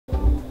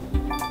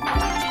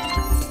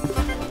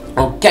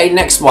Okay,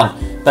 next one.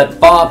 But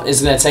Bob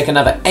is going to take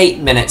another 8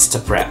 minutes to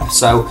prep.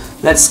 So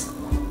let's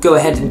go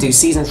ahead and do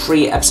Season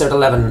 3, Episode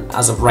 11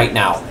 as of right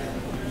now.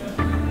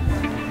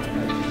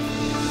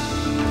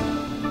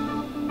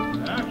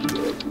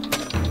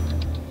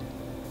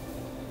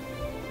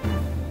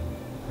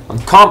 I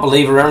can't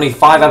believe we're only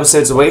 5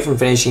 episodes away from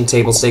finishing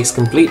Table Stakes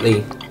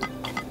completely.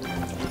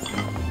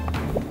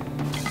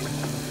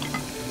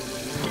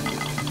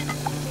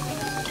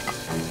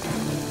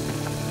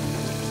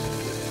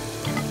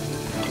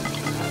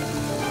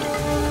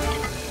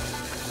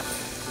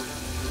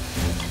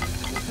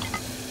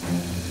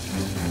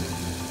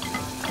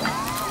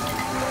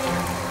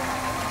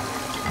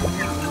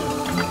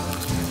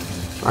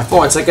 I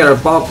thought I'd take care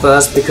of Bob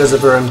first because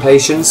of her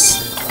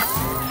impatience.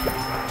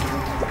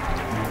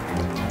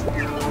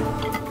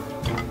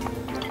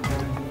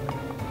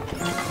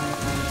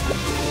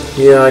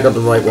 Yeah, I got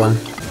the right one.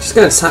 Just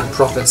gonna tap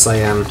profits, I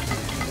am.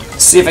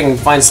 See if I can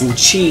find some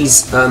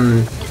cheese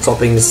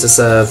toppings to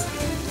serve.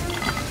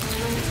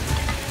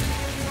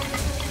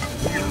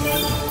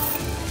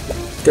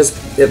 Because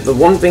the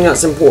one thing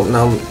that's important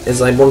now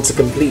is I want to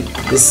complete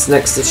this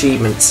next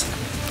achievement.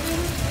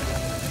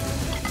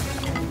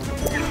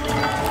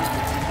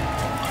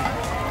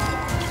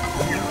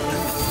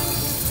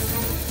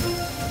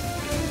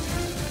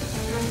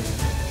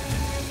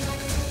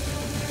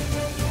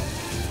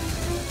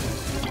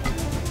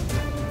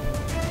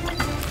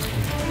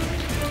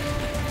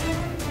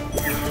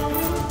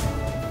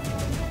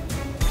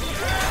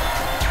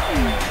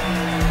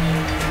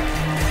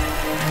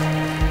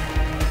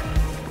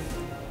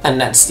 And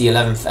that's the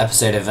 11th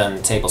episode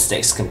of Table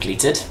Stakes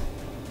completed.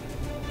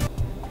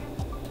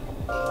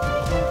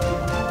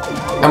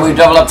 And we've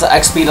leveled up to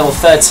XP level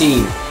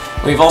 13.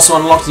 We've also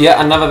unlocked yet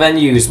another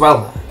venue as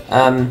well.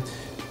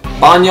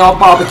 Barnyard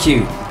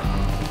Barbecue.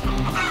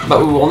 But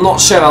we will not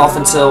show it off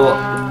until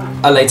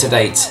a later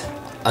date,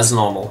 as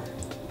normal.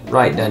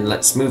 Right then,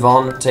 let's move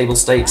on. Table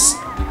Stakes.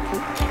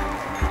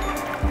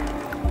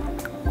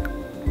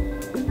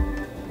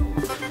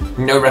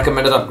 No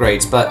recommended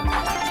upgrades, but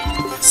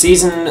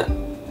Season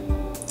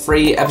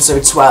 3,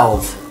 Episode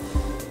 12.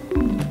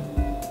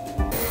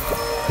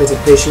 Waiting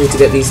patiently to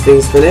get these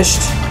things finished.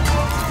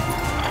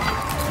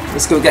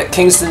 Let's go get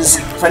Kingston's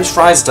French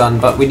fries done,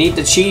 but we need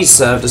the cheese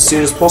served as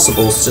soon as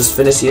possible to just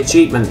finish the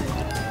achievement.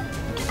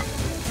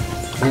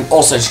 And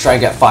also to try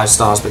and get 5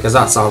 stars, because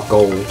that's our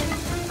goal.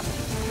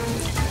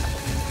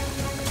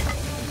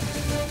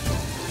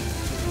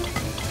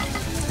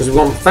 Because we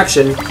want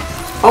perfection.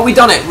 Oh, we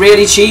done it!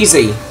 Really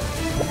cheesy!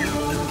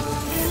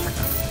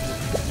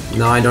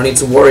 No, I don't need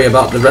to worry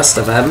about the rest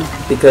of them,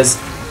 because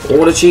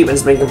all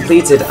achievements have been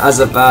completed as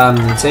of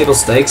Table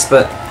Stakes,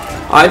 but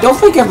I don't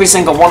think every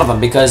single one of them,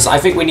 because I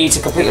think we need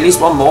to complete at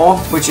least one more,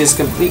 which is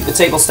complete the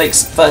Table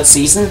Stakes 3rd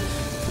season.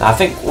 And I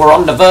think we're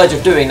on the verge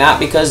of doing that,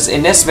 because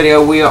in this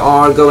video we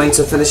are going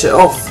to finish it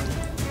off.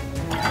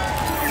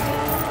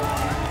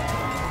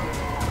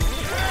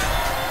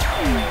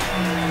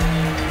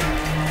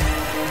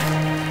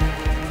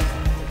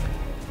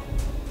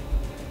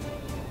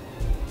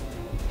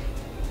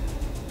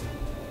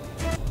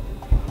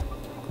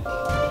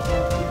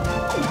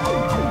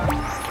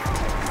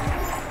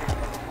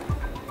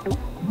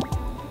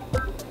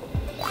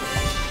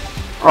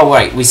 Oh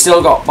wait, we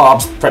still got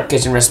Bob's Prep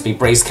Kitchen recipe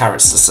braised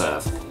carrots to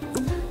serve.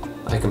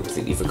 I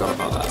completely forgot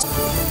about that.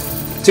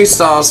 2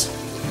 stars.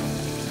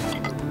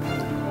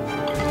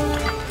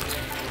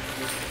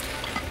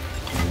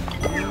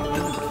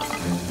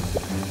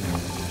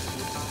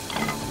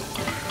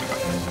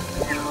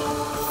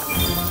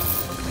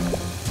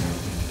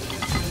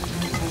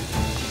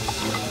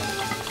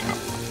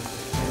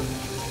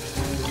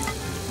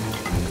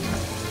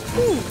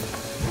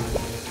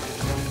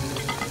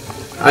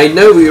 I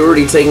know we were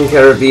already taking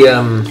care of the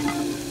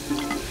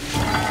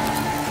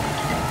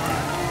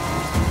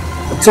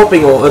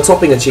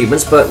topping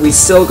achievements, but we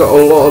still got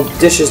a lot of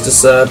dishes to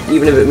serve,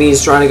 even if it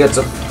means trying to get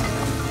to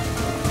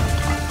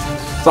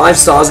 5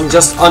 stars in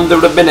just under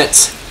a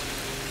minute.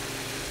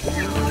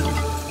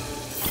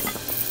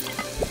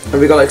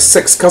 And we got like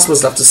 6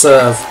 customers left to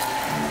serve.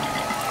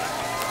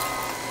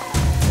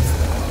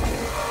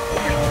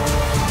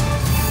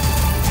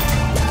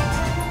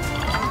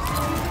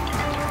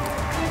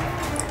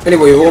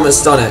 Anyway, we've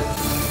almost done it.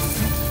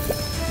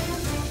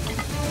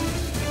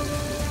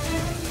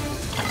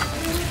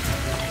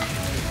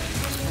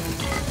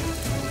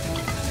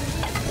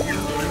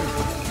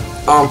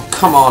 Oh,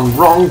 come on,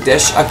 wrong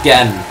dish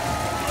again.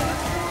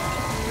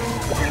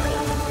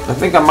 I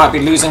think I might be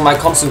losing my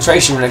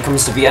concentration when it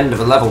comes to the end of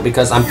the level,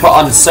 because I'm put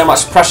under so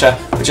much pressure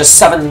with just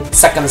 7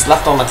 seconds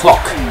left on the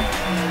clock.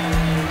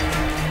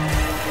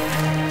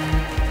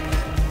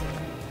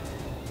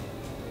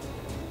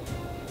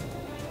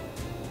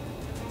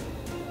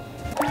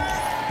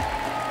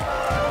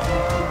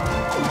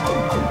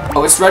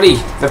 Oh, it's ready!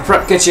 The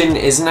prep kitchen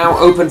is now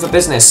open for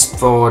business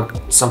for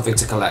something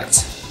to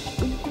collect.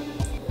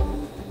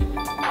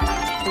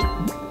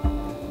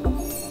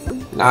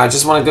 Now I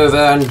just want to go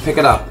there and pick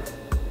it up.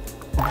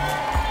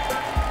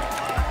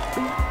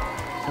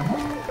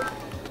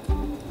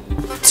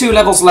 2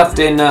 levels left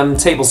in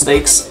table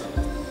stakes,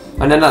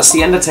 and then that's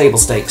the end of table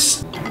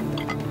stakes.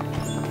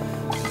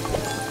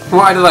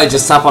 Why did I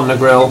just tap on the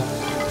grill?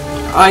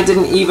 I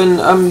didn't even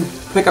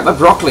pick up the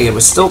broccoli, it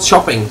was still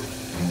chopping.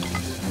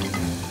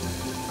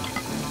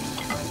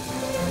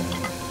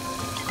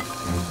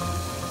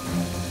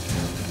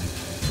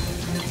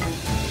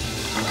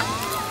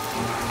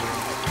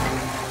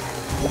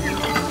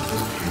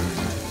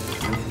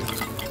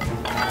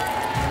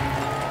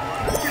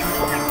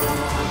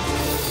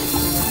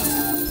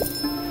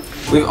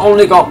 We've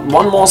only got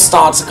 1 more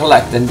star to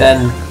collect and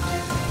then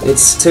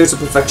it's total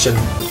perfection.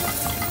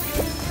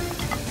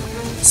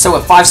 So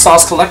with 5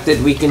 stars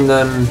collected, we can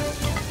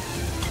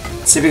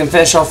see if we can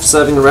finish off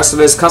serving the rest of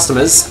his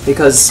customers,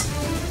 because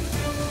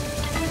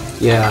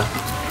yeah.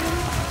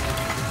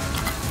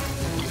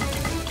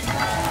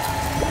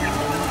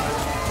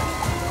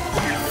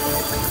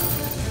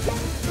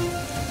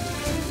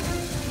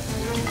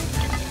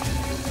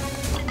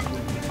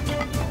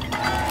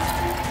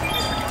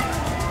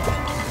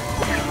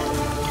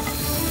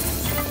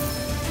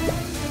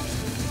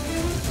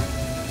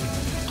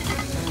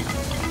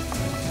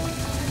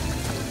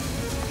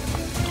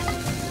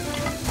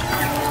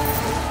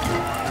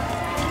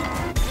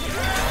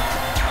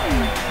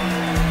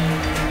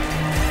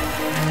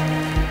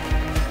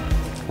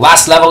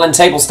 Last level in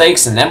table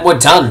stakes and then we're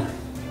done.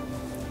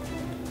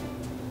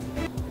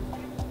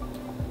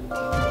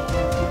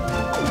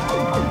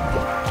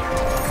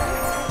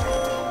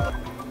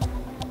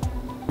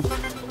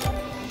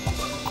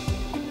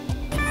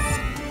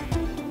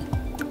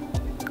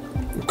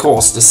 Of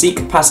course, the seat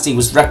capacity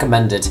was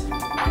recommended.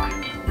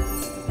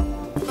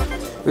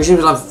 We should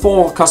have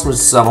 4 customers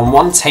to serve on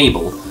 1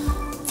 table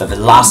for the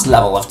last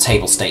level of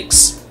table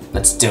stakes.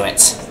 Let's do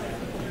it.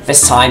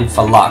 This time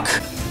for luck.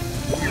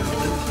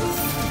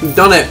 We've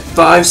done it!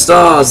 5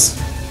 stars!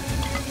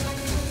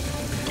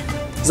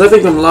 So I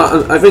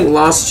think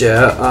last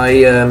year I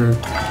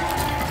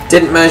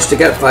didn't manage to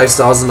get 5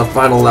 stars in the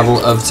final level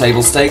of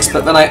table stakes,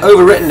 but then I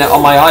overwritten it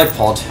on my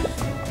iPod.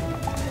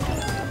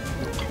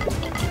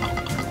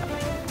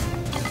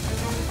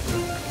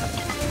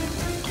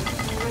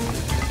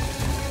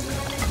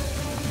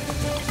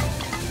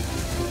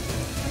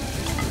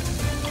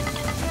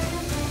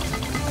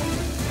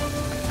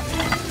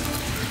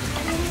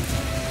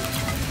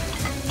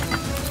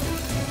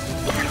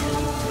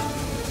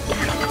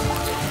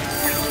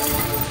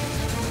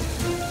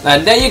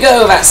 And there you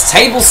go, that's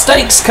table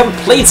stakes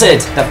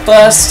completed! The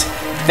first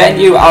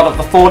venue out of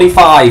the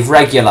 45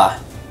 regular.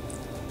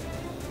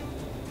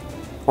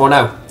 Or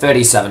no,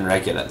 37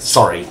 regular,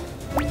 sorry.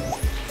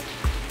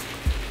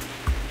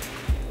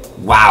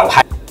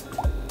 Wow,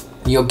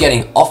 you're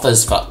getting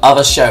offers for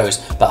other shows,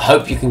 but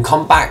hope you can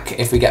come back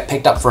if we get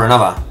picked up for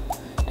another.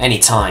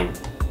 Anytime.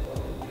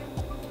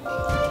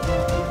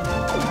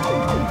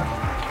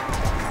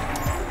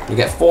 You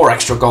get 4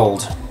 extra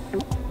gold.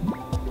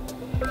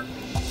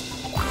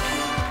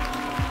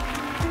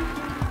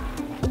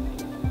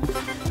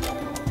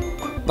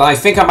 But I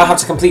think I might have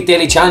to complete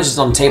daily challenges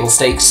on table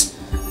stakes,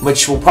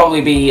 which will probably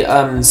be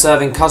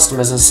serving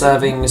customers and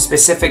serving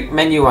specific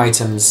menu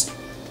items.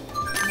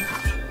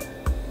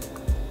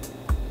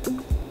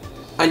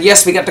 And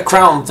yes, we get the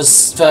crown for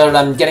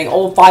getting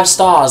all 5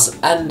 stars.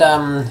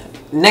 And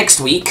next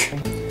week,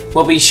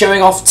 we'll be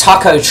showing off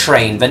Taco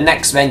Train, the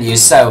next venue.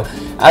 So,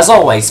 as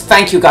always,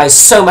 thank you guys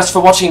so much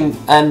for watching.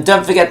 And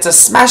don't forget to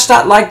smash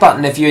that like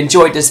button if you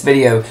enjoyed this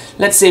video.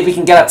 Let's see if we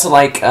can get up to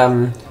like...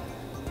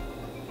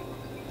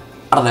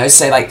 I don't know,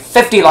 say like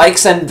 50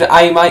 likes, and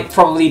I might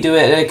probably do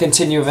it,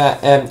 continue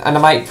that, and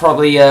I might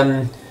probably,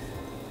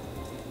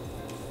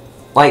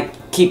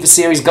 like, keep the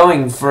series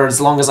going for as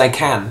long as I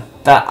can.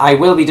 That I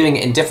will be doing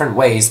it in different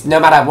ways, no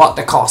matter what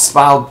the cost,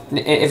 but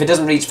if it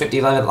doesn't reach 50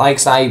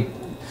 likes,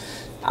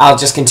 I'll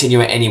just continue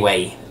it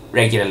anyway,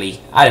 regularly.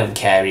 I don't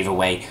care either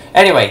way.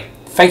 Anyway,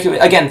 thank you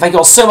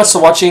all so much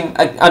for watching,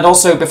 and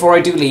also, before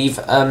I do leave,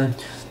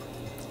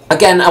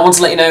 again, I want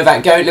to let you know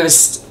that Garrett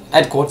Lewis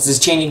headquarters is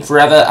changing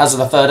forever as of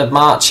the 3rd of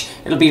March.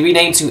 It'll be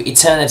renamed to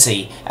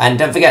Eternity. And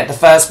don't forget, the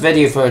first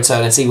video for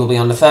Eternity will be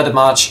on the 3rd of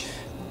March.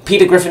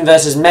 Peter Griffin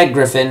versus Meg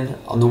Griffin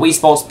on the Wii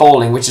Sports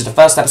Bowling, which is the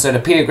first episode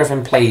of Peter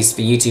Griffin Plays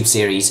for YouTube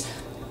series.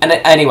 And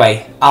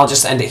anyway, I'll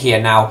just end it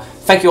here now.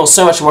 Thank you all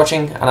so much for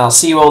watching, and I'll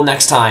see you all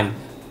next time.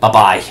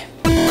 Bye-bye.